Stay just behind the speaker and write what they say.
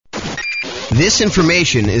This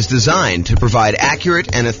information is designed to provide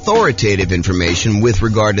accurate and authoritative information with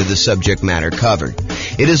regard to the subject matter covered.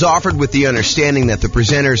 It is offered with the understanding that the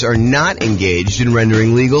presenters are not engaged in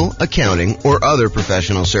rendering legal, accounting, or other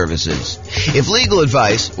professional services. If legal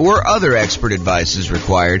advice or other expert advice is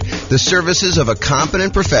required, the services of a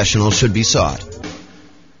competent professional should be sought.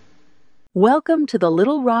 Welcome to the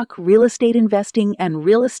Little Rock Real Estate Investing and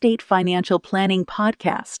Real Estate Financial Planning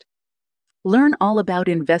Podcast. Learn all about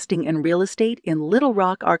investing in real estate in Little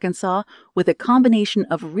Rock, Arkansas, with a combination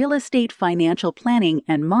of real estate financial planning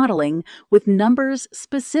and modeling with numbers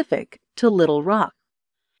specific to Little Rock.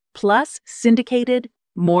 Plus, syndicated,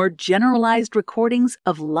 more generalized recordings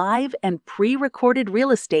of live and pre-recorded real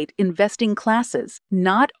estate investing classes,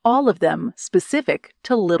 not all of them specific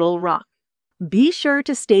to Little Rock. Be sure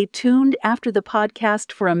to stay tuned after the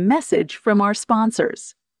podcast for a message from our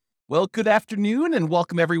sponsors. Well, good afternoon and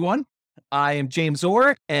welcome everyone. I am James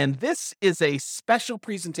Orr, and this is a special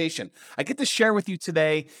presentation. I get to share with you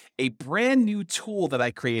today a brand new tool that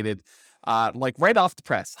I created, right off the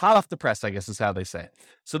press, hot off the press, I guess is how they say it.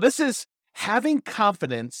 So this is having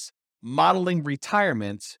confidence modeling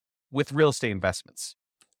retirement with real estate investments.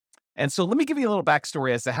 And so let me give you a little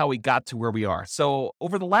backstory as to how we got to where we are. So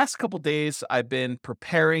over the last couple of days, I've been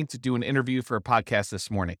preparing to do an interview for a podcast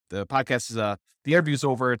this morning. The podcast is, the interview's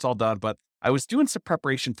over, it's all done, but I was doing some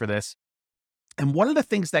preparation for this. And one of the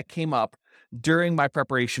things that came up during my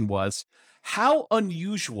preparation was how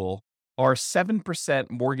unusual are 7%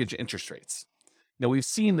 mortgage interest rates. Now, we've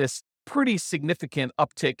seen this pretty significant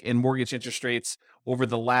uptick in mortgage interest rates over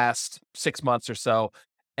the last 6 months or so.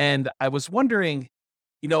 And I was wondering,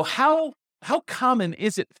 how common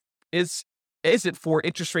is it for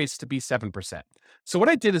interest rates to be 7%? So what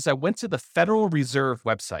I did is I went to the Federal Reserve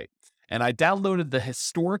website and I downloaded the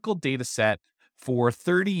historical data set for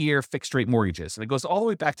 30-year fixed rate mortgages. And it goes all the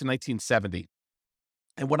way back to 1970.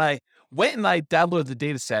 And when I went and I downloaded the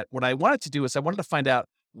data set, what I wanted to do is I wanted to find out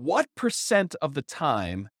what percent of the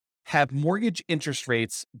time have mortgage interest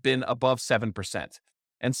rates been above 7%.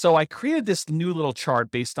 And so I created this new little chart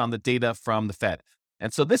based on the data from the Fed.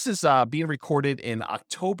 And so this is being recorded in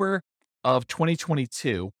October of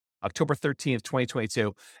 2022, October 13th,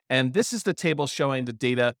 2022. And this is the table showing the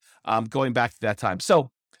data going back to that time. So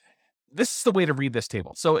this is the way to read this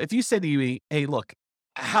table. So if you say to me, hey, look,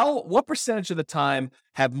 what percentage of the time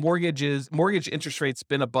have mortgage interest rates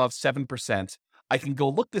been above 7%? I can go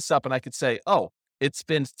look this up and I could say, oh, it's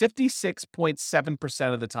been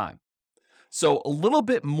 56.7% of the time. So a little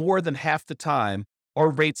bit more than half the time, our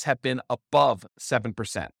rates have been above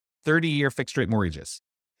 7%, 30-year fixed rate mortgages.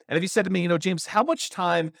 And if you said to me, James, how much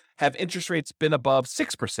time have interest rates been above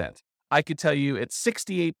 6%? I could tell you it's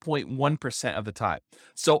 68.1% of the time.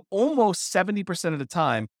 So almost 70% of the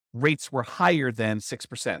time, rates were higher than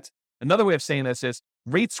 6%. Another way of saying this is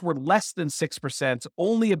rates were less than 6%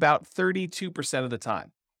 only about 32% of the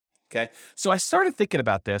time. Okay. So I started thinking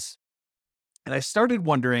about this and I started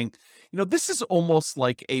wondering, this is almost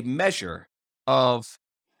like a measure of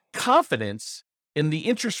confidence in the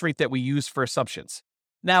interest rate that we use for assumptions.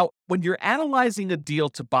 Now, when you're analyzing a deal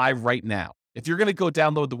to buy right now, if you're going to go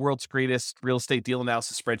download the world's greatest real estate deal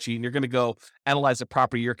analysis spreadsheet and you're going to go analyze a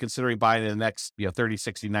property you're considering buying in the next 30,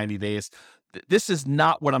 60, 90 days, this is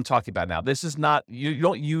not what I'm talking about now. This is not, you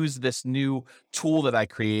don't use this new tool that I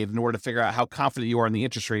created in order to figure out how confident you are in the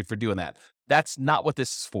interest rate for doing that. That's not what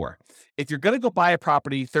this is for. If you're going to go buy a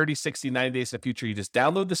property 30, 60, 90 days in the future, you just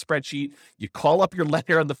download the spreadsheet, you call up your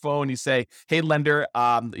lender on the phone, you say, hey, lender,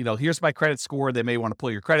 here's my credit score. They may want to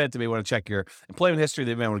pull your credit. They may want to check your employment history.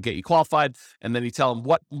 They may want to get you qualified. And then you tell them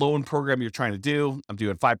what loan program you're trying to do. I'm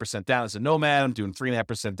doing 5% down as a nomad. I'm doing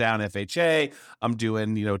 3.5% down FHA. I'm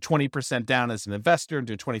doing, 20% down as an investor. I'm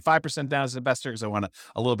doing 25% down as an investor because I want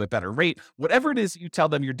a little bit better rate. Whatever it is you tell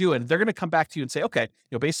them you're doing, they're going to come back to you and say, okay,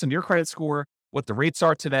 based on your credit score, what the rates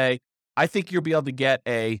are today, I think you'll be able to get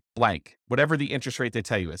a blank, whatever the interest rate they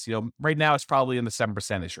tell you is. Right now it's probably in the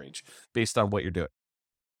 7% range based on what you're doing.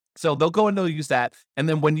 So they'll go and they'll use that. And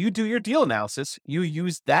then when you do your deal analysis, you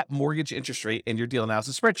use that mortgage interest rate in your deal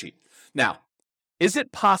analysis spreadsheet. Now, is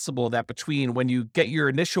it possible that between when you get your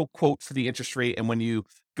initial quote for the interest rate and when you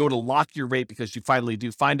go to lock your rate because you finally do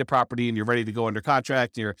find a property and you're ready to go under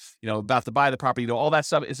contract, and you're about to buy the property, all that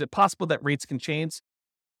stuff, is it possible that rates can change?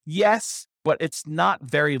 Yes, but it's not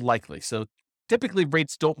very likely. So typically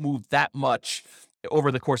rates don't move that much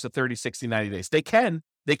over the course of 30, 60, 90 days. They can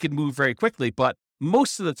move very quickly, but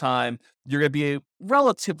most of the time you're going to be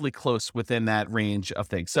relatively close within that range of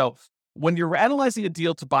things. So when you're analyzing a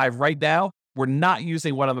deal to buy right now, we're not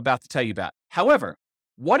using what I'm about to tell you about. However,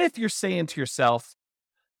 what if you're saying to yourself,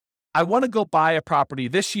 I want to go buy a property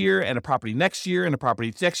this year and a property next year and a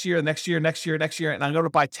property next year, next year, and I'm going to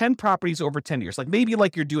buy 10 properties over 10 years. Like maybe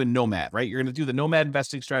like you're doing Nomad, right? You're going to do the Nomad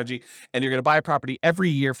investing strategy and you're going to buy a property every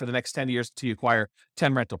year for the next 10 years until you acquire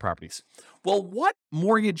 10 rental properties. Well, what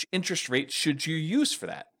mortgage interest rate should you use for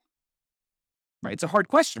that? Right? It's a hard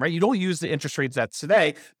question, right? You don't use the interest rates that's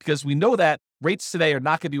today because we know that rates today are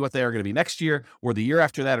not going to be what they are going to be next year or the year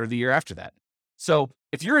after that or the year after that. So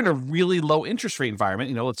if you're in a really low interest rate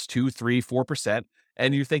environment, it's 2, 3, 4%,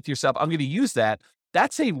 and you think to yourself, I'm going to use that,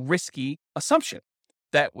 that's a risky assumption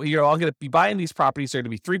that, I'm going to be buying these properties. They're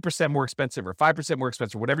going to be 3% more expensive or 5% more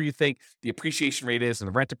expensive, whatever you think the appreciation rate is and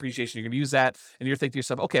the rent appreciation, you're going to use that. And you're thinking to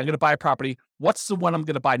yourself, okay, I'm going to buy a property. What's the one I'm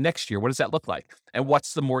going to buy next year? What does that look like? And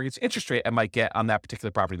what's the mortgage interest rate I might get on that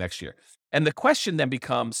particular property next year? And the question then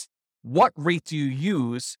becomes, what rate do you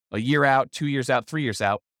use a year out, 2 years out, 3 years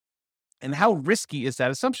out? And how risky is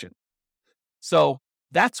that assumption? So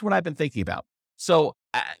that's what I've been thinking about. So,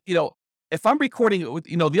 if I'm recording,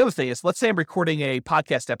 the other thing is, let's say I'm recording a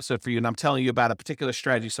podcast episode for you and I'm telling you about a particular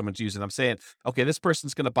strategy someone's using. I'm saying, okay, this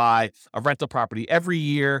person's going to buy a rental property every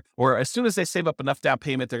year, or as soon as they save up enough down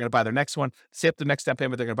payment, they're going to buy their next one. Save up the next down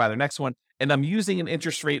payment, they're going to buy their next one. And I'm using an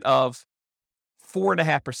interest rate of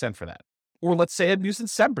 4.5% for that. Or let's say I'm using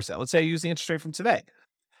 7%. Let's say I use the interest rate from today.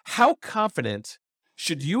 How confident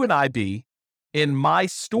should you and I be in my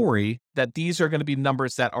story that these are going to be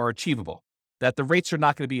numbers that are achievable, that the rates are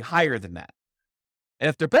not going to be higher than that? And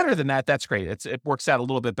if they're better than that, that's great. It works out a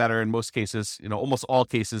little bit better in most cases, almost all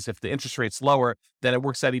cases. If the interest rate's lower, then it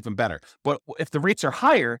works out even better. But if the rates are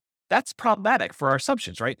higher, that's problematic for our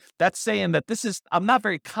assumptions, right? That's saying that I'm not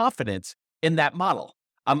very confident in that model.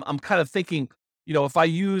 I'm kind of thinking, if I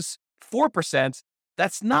use 4%,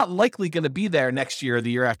 that's not likely going to be there next year or the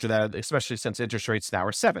year after that, especially since interest rates now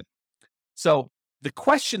are 7. So the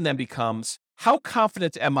question then becomes, how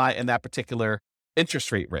confident am I in that particular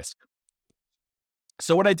interest rate risk?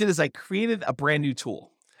 So what I did is I created a brand new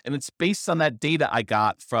tool, and it's based on that data I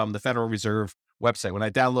got from the Federal Reserve website. When I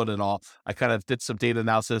downloaded it all, I kind of did some data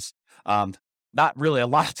analysis, not really a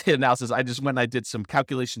lot of data analysis. I just went and I did some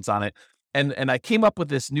calculations on it. And I came up with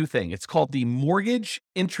this new thing. It's called the Mortgage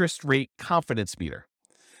Interest Rate Confidence Meter.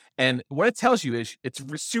 And what it tells you is it's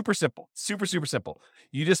super simple, super, super simple.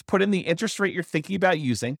 You just put in the interest rate you're thinking about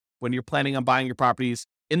using when you're planning on buying your properties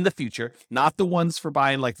in the future, not the ones for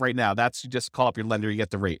buying like right now. That's, you just call up your lender, you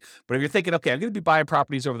get the rate. But if you're thinking, okay, I'm going to be buying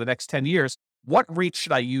properties over the next 10 years, what rate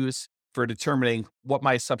should I use for determining what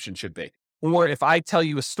my assumption should be? Or if I tell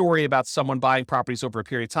you a story about someone buying properties over a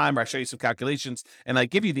period of time, or I show you some calculations and I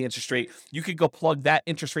give you the interest rate, you could go plug that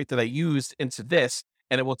interest rate that I used into this,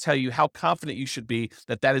 and it will tell you how confident you should be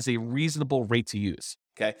that that is a reasonable rate to use.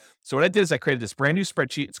 Okay. So what I did is I created this brand new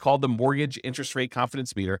spreadsheet. It's called the Mortgage Interest Rate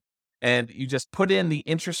Confidence Meter. And you just put in the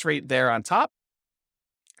interest rate there on top,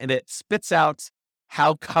 and it spits out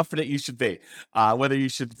how confident you should be, whether you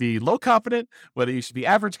should be low confident, whether you should be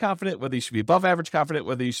average confident, whether you should be above average confident,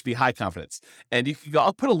 whether you should be high confidence. And you can go,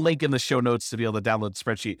 I'll put a link in the show notes to be able to download the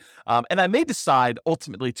spreadsheet. And I may decide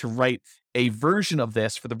ultimately to write a version of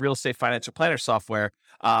this for the Real Estate Financial Planner software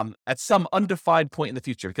at some undefined point in the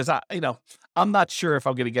future, because I'm not sure if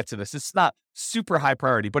I'm going to get to this. It's not super high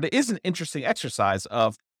priority, but it is an interesting exercise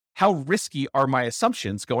of how risky are my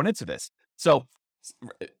assumptions going into this. So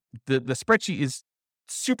the spreadsheet is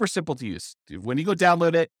super simple to use. When you go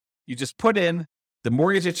download it, you just put in the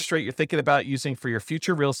mortgage interest rate you're thinking about using for your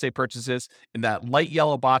future real estate purchases in that light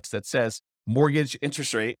yellow box that says mortgage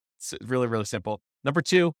interest rate. It's really, really simple. Number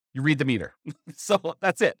 2, you read the meter. So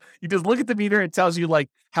that's it. You just look at the meter. It tells you like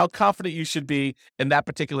how confident you should be in that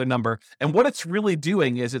particular number. And what it's really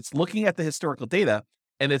doing is it's looking at the historical data,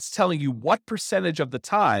 and it's telling you what percentage of the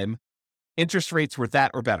time interest rates were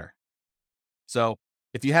that or better. So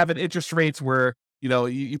if you have an interest rates where,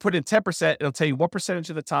 you put in 10%, it'll tell you what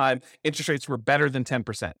percentage of the time interest rates were better than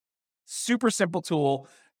 10%. Super simple tool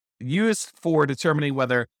used for determining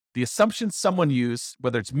whether the assumptions someone used,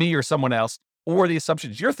 whether it's me or someone else, or the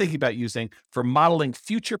assumptions you're thinking about using for modeling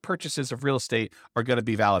future purchases of real estate are going to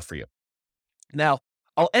be valid for you. Now,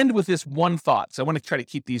 I'll end with this one thought. So I want to try to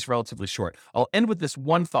keep these relatively short. I'll end with this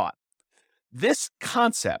one thought. This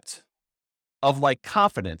concept of like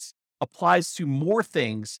confidence applies to more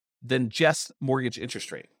things than just mortgage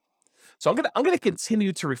interest rate. So I'm going to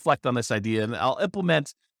continue to reflect on this idea, and I'll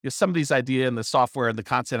implement some of these ideas in the software and the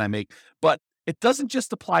content I make. But it doesn't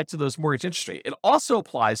just apply to those mortgage interest rate. It also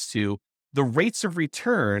applies to the rates of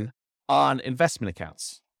return on investment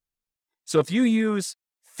accounts. So if you use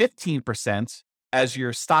 15% as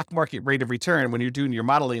your stock market rate of return when you're doing your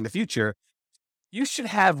modeling in the future, you should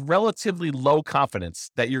have relatively low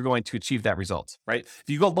confidence that you're going to achieve that result, right? If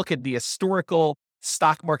you go look at the historical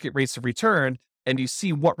stock market rates of return and you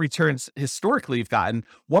see what returns historically you've gotten,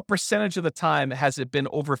 what percentage of the time has it been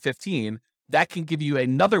over 15? That can give you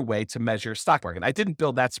another way to measure stock market. I didn't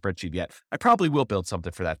build that spreadsheet yet. I probably will build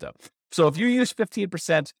something for that though. So if you use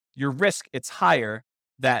 15%, your risk, it's higher.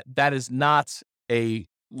 That is not a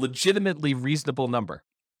legitimately reasonable number.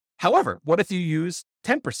 However, what if you use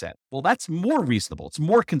 10%? Well, that's more reasonable. It's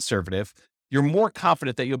more conservative. You're more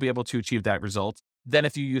confident that you'll be able to achieve that result than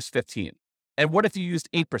if you use 15. And what if you used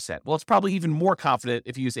 8%? Well, it's probably even more confident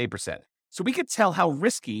if you use 8%. So we could tell how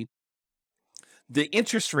risky the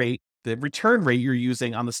interest rate, the return rate you're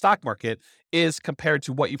using on the stock market is compared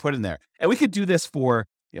to what you put in there. And we could do this for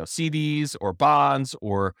CDs or bonds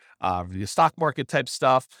or the stock market type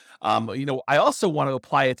stuff. I also want to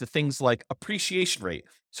apply it to things like appreciation rate.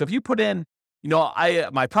 So if you put in,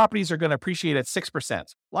 my properties are going to appreciate at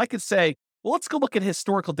 6%. Well, I could say, well, let's go look at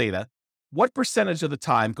historical data. What percentage of the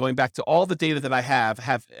time, going back to all the data that I have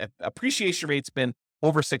appreciation rates been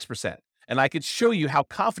over 6%? And I could show you how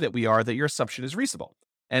confident we are that your assumption is reasonable.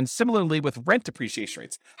 And similarly with rent appreciation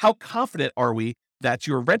rates, how confident are we that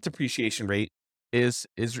your rent appreciation rate is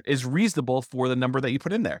reasonable for the number that you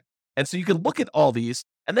put in there? And so you can look at all these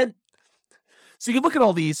so you can look at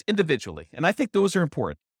all these individually. And I think those are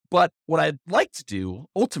important. But what I'd like to do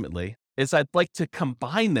ultimately is I'd like to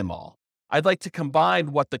combine them all. I'd like to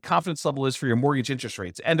combine what the confidence level is for your mortgage interest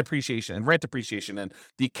rates and appreciation and rent appreciation and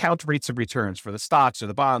the account rates of returns for the stocks or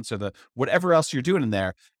the bonds or the whatever else you're doing in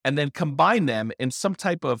there, and then combine them in some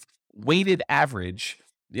type of weighted average,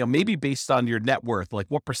 maybe based on your net worth, like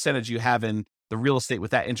what percentage you have in the real estate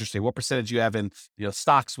with that interest rate, what percentage you have in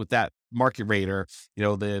stocks with that market rate, or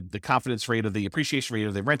the confidence rate of the appreciation rate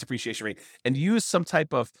or the rent appreciation rate, and use some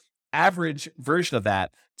type of average version of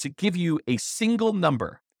that to give you a single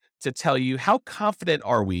number to tell you how confident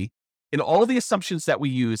are we in all the assumptions that we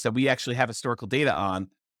use that we actually have historical data on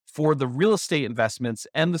for the real estate investments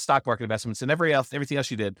and the stock market investments and everything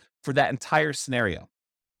else you did for that entire scenario.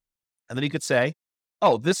 And then you could say,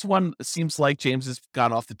 oh, this one seems like James has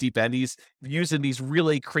gone off the deep end. He's using these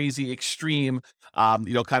really crazy, extreme,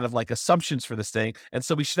 kind of like assumptions for this thing. And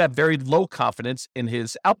so we should have very low confidence in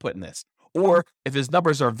his output in this. Or if his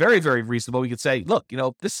numbers are very, very reasonable, we could say, look,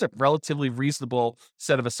 this is a relatively reasonable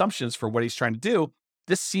set of assumptions for what he's trying to do.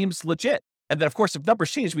 This seems legit. And then, of course, if numbers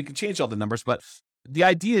change, we can change all the numbers. But the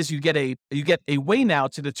idea is you get a way now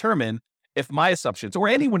to determine if my assumptions or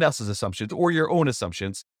anyone else's assumptions or your own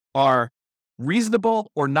assumptions are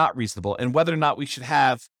reasonable or not reasonable, and whether or not we should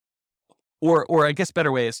have, or I guess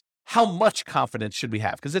better way is, how much confidence should we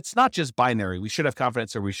have? Because it's not just binary. We should have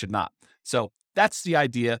confidence or we should not. So that's the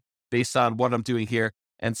idea based on what I'm doing here.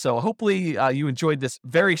 And so hopefully you enjoyed this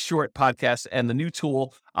very short podcast and the new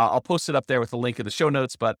tool. I'll post it up there with a link in the show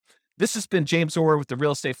notes. But this has been James Orr with the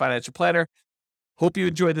Real Estate Financial Planner. Hope you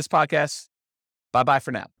enjoyed this podcast. Bye-bye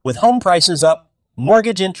for now. With home prices up,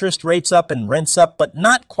 mortgage interest rates up, and rents up, but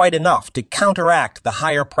not quite enough to counteract the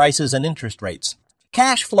higher prices and interest rates,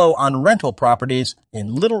 cash flow on rental properties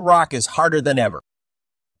in Little Rock is harder than ever.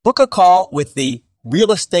 Book a call with the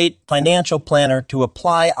Real Estate Financial Planner to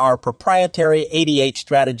apply our proprietary 88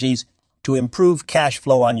 strategies to improve cash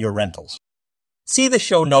flow on your rentals. See the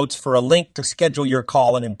show notes for a link to schedule your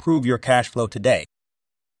call and improve your cash flow today.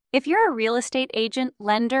 If you're a real estate agent,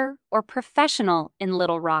 lender, or professional in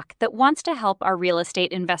Little Rock that wants to help our real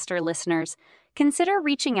estate investor listeners, consider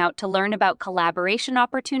reaching out to learn about collaboration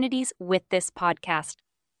opportunities with this podcast.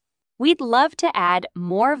 We'd love to add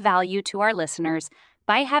more value to our listeners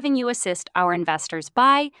by having you assist our investors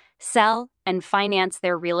buy, sell, and finance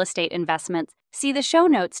their real estate investments. See the show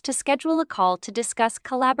notes to schedule a call to discuss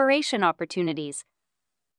collaboration opportunities.